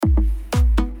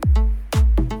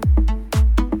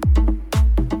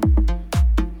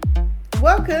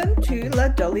Welcome to La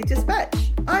Dolly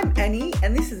Dispatch. I'm Annie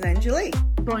and this is Angelique.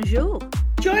 Bonjour.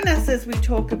 Join us as we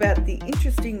talk about the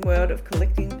interesting world of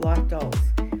collecting Blythe dolls.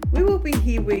 We will be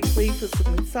here weekly for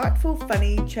some insightful,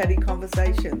 funny, chatty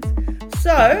conversations.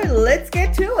 So let's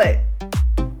get to it.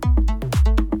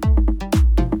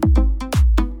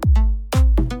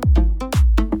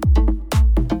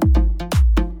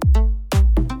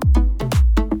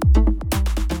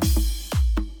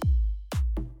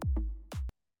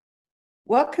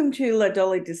 Welcome to La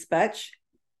Dolly Dispatch.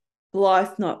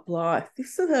 Blythe, not Blythe.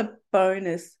 This is a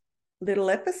bonus little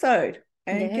episode.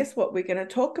 And guess what we're going to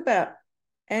talk about,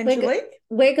 Angelique?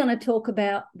 We're going to talk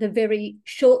about the very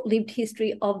short-lived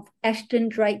history of Ashton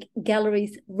Drake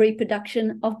Gallery's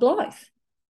reproduction of Blythe.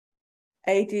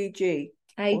 ADG.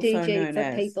 ADG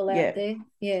for people out there.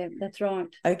 Yeah, that's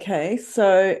right. Okay,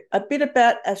 so a bit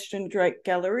about Ashton Drake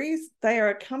Galleries. They are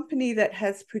a company that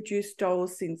has produced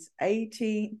dolls since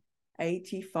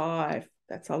 1885.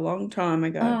 That's a long time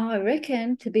ago. Oh, I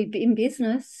reckon, to be in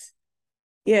business.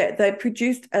 Yeah, they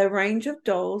produced a range of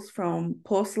dolls from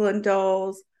porcelain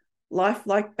dolls,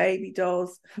 lifelike baby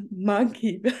dolls,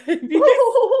 monkey babies.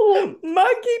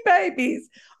 Monkey babies.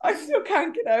 I still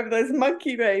can't get over those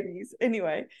monkey babies.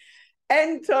 Anyway,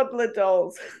 and toddler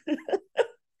dolls.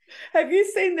 Have you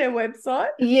seen their website?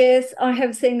 Yes, I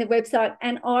have seen the website,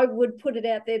 and I would put it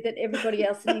out there that everybody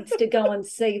else needs to go and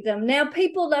see them. Now,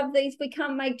 people love these. We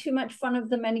can't make too much fun of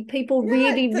them, and people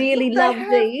really love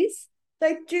these.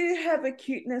 They do have a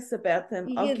cuteness about them.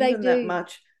 Yeah, I'll give they them do. that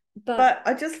much. But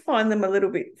I just find them a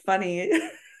little bit funny.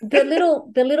 The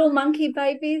little monkey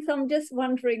babies, I'm just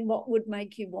wondering what would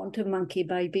make you want a monkey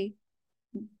baby.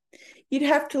 You'd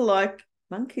have to like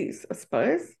monkeys, I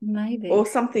suppose. Maybe. Or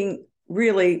something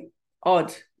really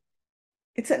odd.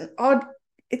 It's an odd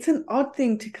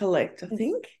thing to collect, I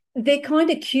think. They're kind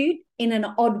of cute in an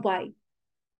odd way.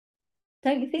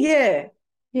 Don't you think?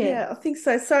 Yeah, I think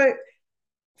so. So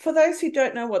for those who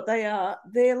don't know what they are,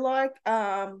 they're like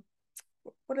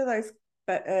what are those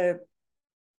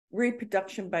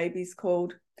reproduction babies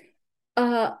called?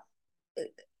 I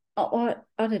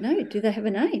don't know. Do they have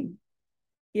a name?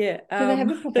 Yeah, do they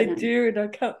have a proper name? Do, and I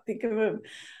can't think of them.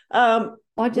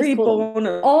 I just reborn.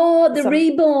 The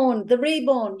reborn. The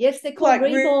reborn. Yes, they're called like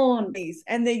reborn.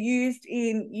 And they're used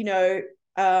in, movies,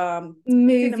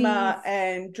 cinema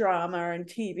and drama and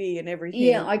TV and everything.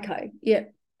 Yeah, okay. Yeah.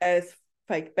 As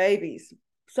fake babies.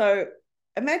 So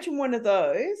imagine one of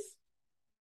those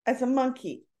as a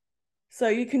monkey. So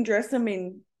you can dress them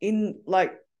in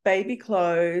like baby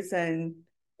clothes and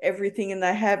everything, and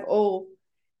they have all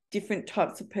different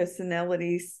types of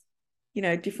personalities,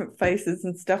 different faces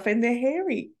and stuff, and they're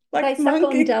hairy. Like they suck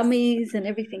on dummies and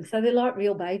everything, so they're like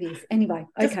real babies. Anyway,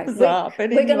 okay. Bizarre, we're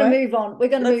going to move on.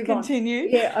 Let's continue.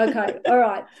 Yeah, okay. All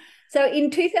right. So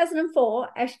in 2004,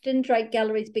 Ashton Drake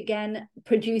Galleries began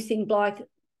producing Blythe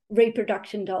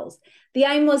reproduction dolls. The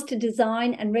aim was to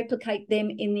design and replicate them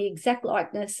in the exact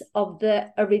likeness of the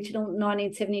original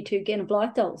 1972 Genna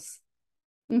Blythe dolls.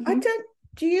 Mm-hmm.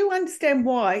 Do you understand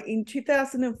why in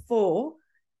 2004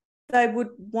 they would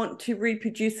want to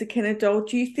reproduce a Kenner doll?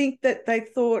 Do you think that they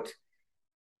thought,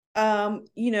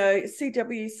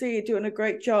 CWC are doing a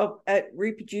great job at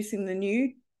reproducing the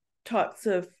new types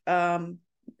of, the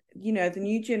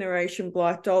new generation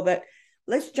Blythe doll, that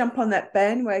let's jump on that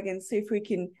bandwagon, see if we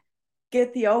can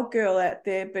get the old girl out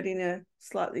there, but in a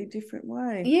slightly different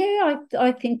way? Yeah,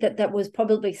 I think that was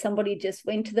probably somebody just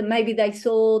went to them. Maybe they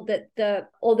saw that the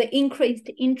increased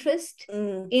interest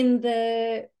in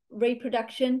the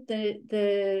reproduction,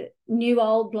 the new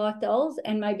old Blythe dolls,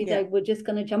 and maybe they were just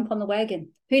going to jump on the wagon.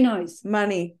 Who knows?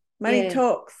 Money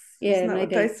talks. Yeah, isn't that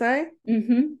maybe what they say?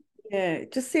 Mm-hmm. Yeah,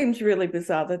 it just seems really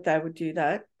bizarre that they would do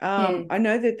that. I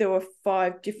know that there were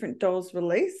 5 different dolls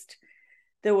released.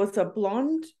 There was a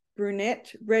blonde,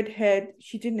 brunette, redhead.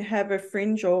 She didn't have a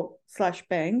fringe or /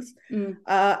 bangs,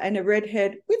 and a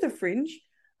redhead with a fringe,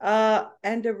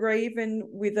 and a raven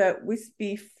with a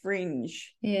wispy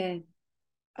fringe. Yeah.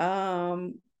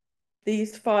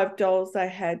 These 5 dolls, they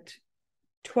had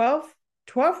 12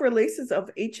 releases of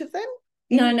each of them.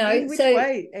 In which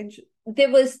way? And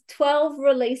there was 12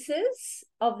 releases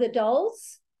of the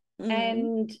dolls,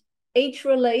 and each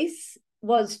release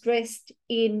was dressed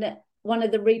in one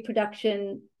of the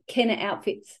reproduction Kenner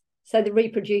outfits. So the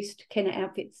reproduced Kenner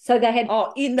outfits. So they had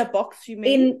in the box, you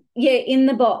mean? In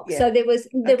the box. Yeah. So there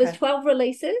was 12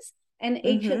 releases, and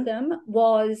each of them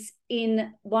was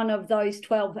in one of those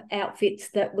 12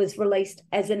 outfits that was released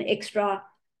as an extra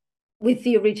with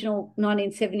the original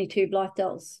 1972 Blythe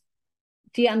dolls.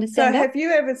 Do you understand that? Have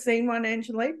you ever seen one,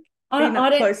 Angelique? Been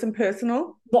up close and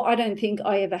personal? Well, I don't think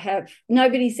I ever have.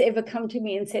 Nobody's ever come to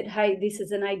me and said, hey, this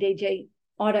is an ADG.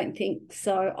 I don't think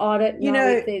so. I don't know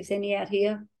if there's any out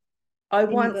here. I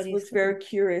once was very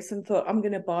curious and thought, I'm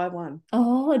going to buy one.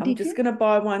 Oh, I'm just going to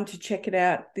buy one to check it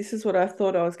out. This is what I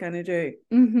thought I was going to do.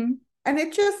 Mm-hmm. And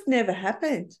it just never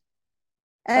happened.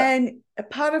 And a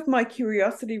part of my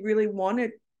curiosity really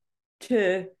wanted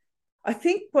to, I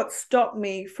think what stopped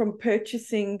me from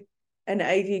purchasing an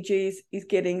ADG is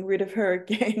getting rid of her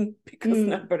again because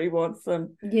nobody wants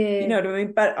them. Yeah. You know what I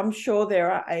mean? But I'm sure there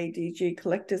are ADG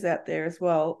collectors out there as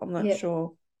well. I'm not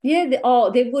sure. Yeah,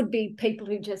 there would be people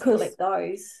who just collect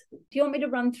those. Do you want me to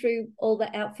run through all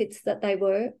the outfits that they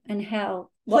were and how?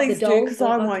 Please do, because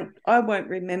I won't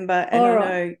remember, and I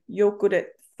know you're good at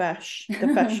the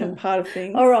fashion part of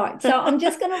things. All right, so I'm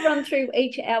just going to run through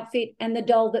each outfit and the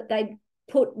doll that they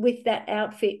put with that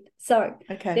outfit. So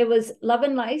there was Love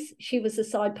and Lace. She was a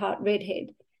side part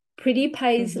redhead. Pretty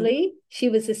Paisley. She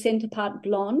was a centre part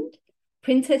blonde.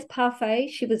 Princess Parfait.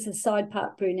 She was a side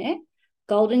part brunette.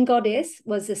 Golden Goddess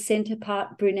was a centre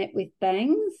part brunette with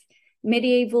bangs.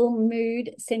 Medieval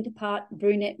Mood, centre part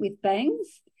brunette with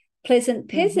bangs. Pleasant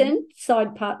Peasant,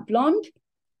 side part blonde.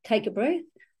 Take a breath.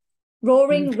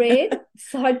 Roaring Red,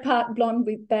 side part blonde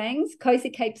with bangs.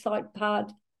 Cozy Cape, side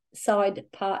part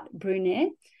brunette.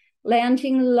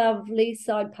 Lounging Lovely,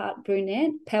 side part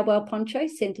brunette. Powwow Poncho,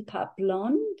 centre part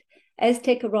blonde.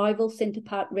 Aztec Arrival, centre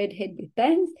part redhead with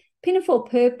bangs. Pinafore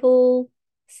Purple,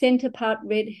 centre part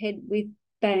redhead with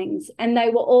bangs, and they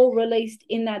were all released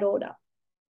in that order.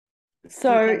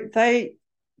 So they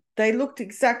looked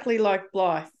exactly like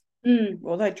Blythe.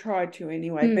 Well, they tried to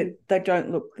anyway, but they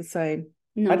don't look the same.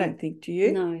 No, I don't think. Do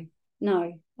you?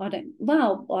 No, I don't.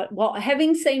 Well,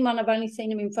 having seen one, I've only seen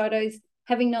them in photos.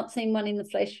 Having not seen one in the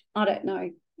flesh, I don't know.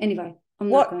 Anyway, I'm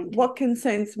not going to. What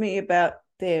concerns me about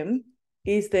them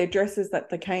is their dresses that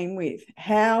they came with.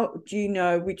 How do you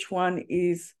know which one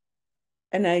is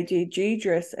an ADG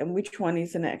dress and which one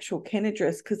is an actual Kenner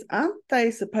dress? Because aren't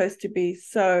they supposed to be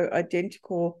so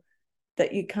identical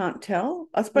that you can't tell?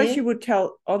 I suppose you would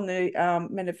tell on the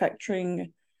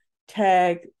manufacturing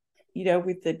tag,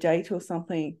 with the date or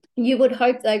something. You would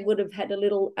hope they would have had a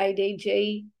little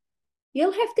ADG.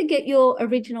 You'll have to get your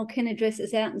original Kenner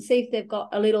dresses out and see if they've got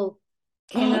a little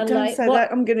Kenner. Don't say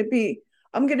that. I'm going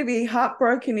to be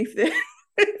heartbroken if they're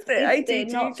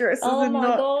ADG dresses and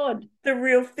not the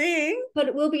real thing. But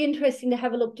it will be interesting to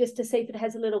have a look just to see if it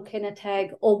has a little Kenner tag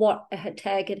or what a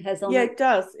tag it has on it. Yeah, it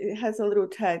does. It has a little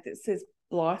tag that says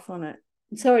Blythe on it.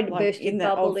 Sorry to burst your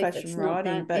bubble if it's not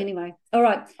that. But anyway, all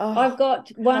right. I've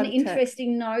got one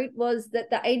interesting note was that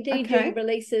the ADG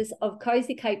releases of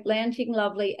Cozy Cape, Lounging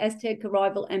Lovely, Aztec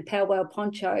Arrival and Powwow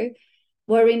Poncho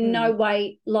were in no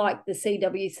way like the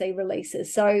CWC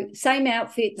releases. So same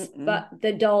outfits, but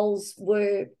the dolls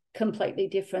were completely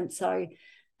different. So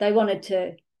they wanted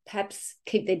to perhaps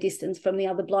keep their distance from the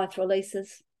other Blythe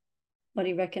releases. What do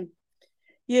you reckon?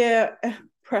 Yeah,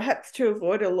 perhaps to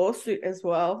avoid a lawsuit as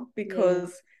well,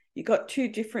 because you got two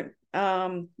different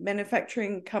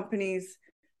manufacturing companies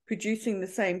producing the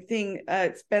same thing.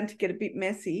 It's bound to get a bit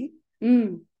messy.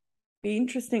 Be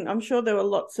interesting. I'm sure there were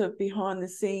lots of behind the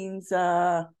scenes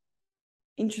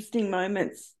interesting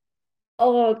moments.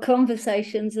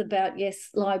 Conversations about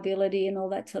liability and all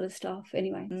that sort of stuff.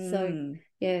 Anyway,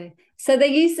 so they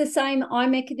use the same eye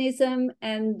mechanism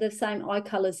and the same eye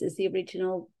colors as the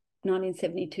original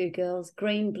 1972 girls: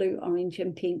 green, blue, orange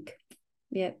and pink.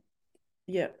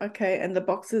 Okay. And the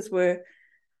boxes were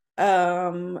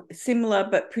similar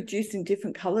but produced in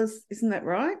different colors, isn't that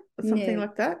right? Or something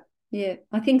like that? Yeah,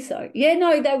 I think so. Yeah,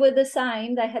 no, they were the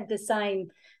same. They had the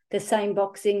same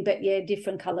boxing, but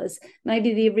different colors.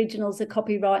 Maybe the originals are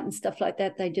copyright and stuff like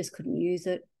that. They just couldn't use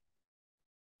it.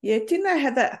 Yeah, didn't they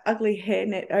have that ugly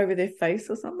hairnet over their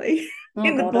face or something? Oh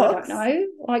in God, the box? I don't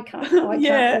know. I can't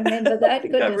remember that.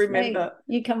 I remember.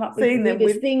 Me. You come up with the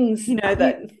weirdest things.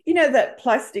 That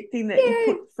plastic thing that you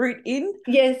put fruit in.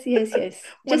 Yes. Just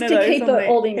to keep it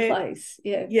all in place.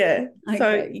 Yeah. Yeah. Okay.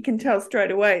 So you can tell straight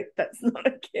away that's not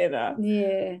a Kenner.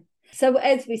 Yeah. So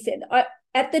as we said,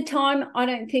 at the time, I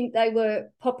don't think they were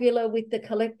popular with the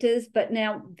collectors, but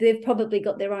now they've probably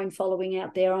got their own following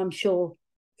out there, I'm sure.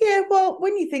 Yeah, well,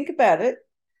 when you think about it,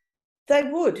 they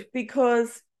would,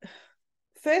 because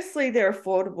firstly, they're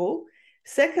affordable.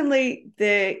 Secondly,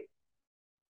 they're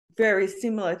very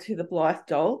similar to the Blythe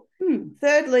doll.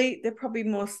 Thirdly, they're probably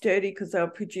more sturdy because they were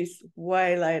produced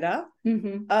way later.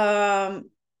 I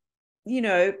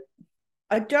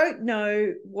don't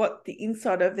know what the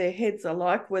inside of their heads are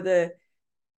like, whether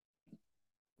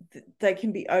they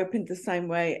can be opened the same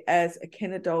way as a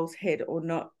Kenner doll's head or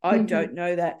not. I don't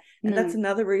know that. And that's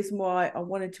another reason why I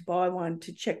wanted to buy one,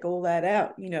 to check all that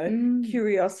out.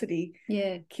 Curiosity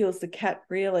kills the cat,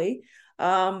 really.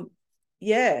 So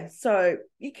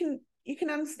you can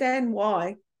understand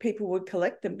why people would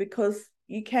collect them, because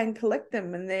you can collect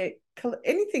them, and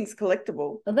anything's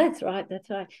collectible. Well, that's right.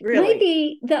 Really.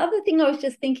 Maybe the other thing I was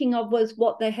just thinking of was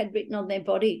what they had written on their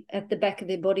body, at the back of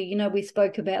their body. We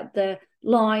spoke about the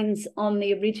lines on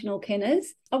the original Kenners.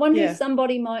 I wonder if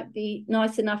somebody might be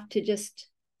nice enough to just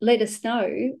let us know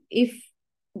if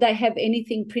they have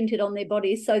anything printed on their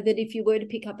bodies, so that if you were to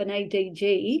pick up an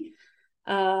ADG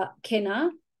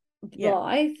Kenner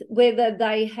Blythe, whether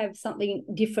they have something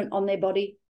different on their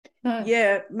body.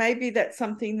 Maybe that's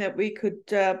something that we could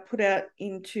put out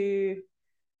into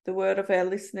the word of our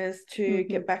listeners to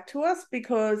get back to us,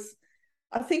 because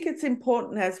I think it's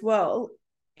important as well.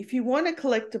 If you want to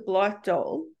collect a Blythe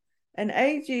doll, an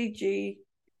AGG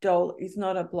doll is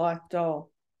not a Blythe doll.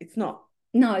 It's not.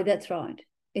 No, that's right.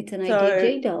 It's an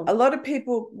AGG doll. A lot of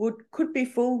people could be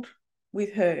fooled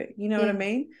with her. You know what I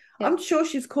mean? Yep. I'm sure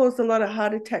she's caused a lot of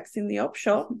heart attacks in the op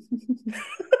shop.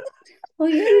 Oh,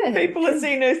 yeah. People have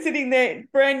seen her sitting there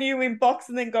brand new in box,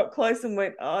 and then got close and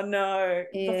went, oh, no.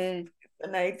 Yeah.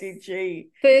 An ADG.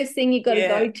 First thing you got to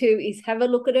go to is have a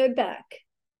look at her back.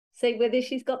 See whether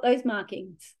she's got those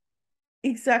markings.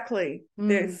 Exactly.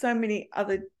 There's so many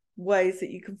other ways that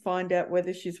you can find out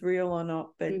whether she's real or not.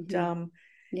 But,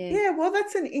 well,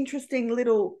 that's an interesting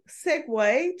little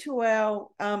segue to our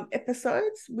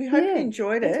episodes. We hope you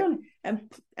enjoyed it. Right.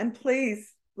 And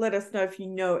please let us know if you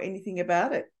know anything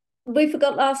about it. We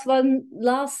forgot last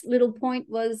little point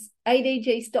was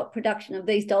ADG stopped production of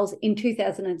these dolls in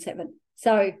 2007.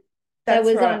 So there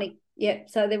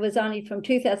was only from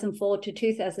 2004 to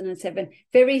 2007,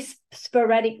 very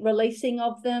sporadic releasing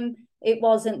of them. It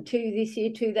wasn't 2 this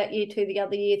year, 2 that year, 2 the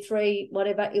other year, 3,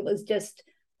 whatever. It was just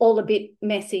all a bit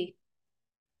messy.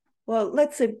 Well,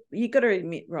 let's say, you got to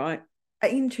admit, right,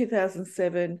 in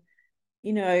 2007,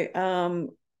 Junie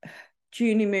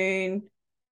Moon,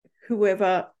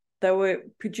 whoever, they were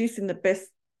producing the best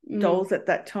dolls at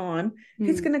that time.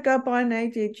 Who's going to go buy an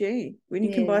ADG when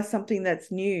you can buy something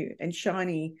that's new and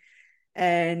shiny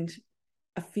and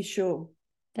official?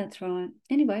 That's right.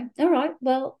 Anyway, all right.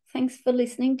 Well, thanks for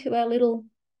listening to our little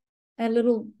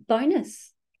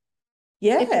bonus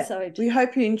episode. We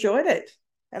hope you enjoyed it.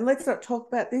 And let's not talk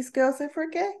about these girls ever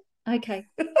again. Okay.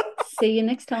 See you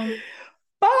next time.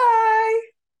 Bye.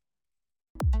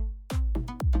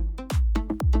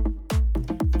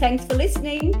 Thanks for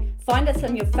listening. Find us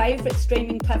on your favourite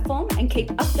streaming platform and keep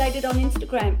updated on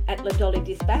Instagram at La Dolly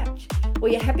Dispatch.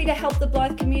 We are happy to help the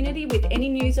Blythe community with any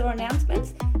news or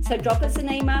announcements, so drop us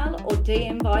an email or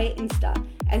DM via Insta.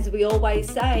 As we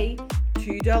always say,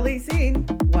 $2 in,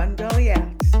 $1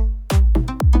 out.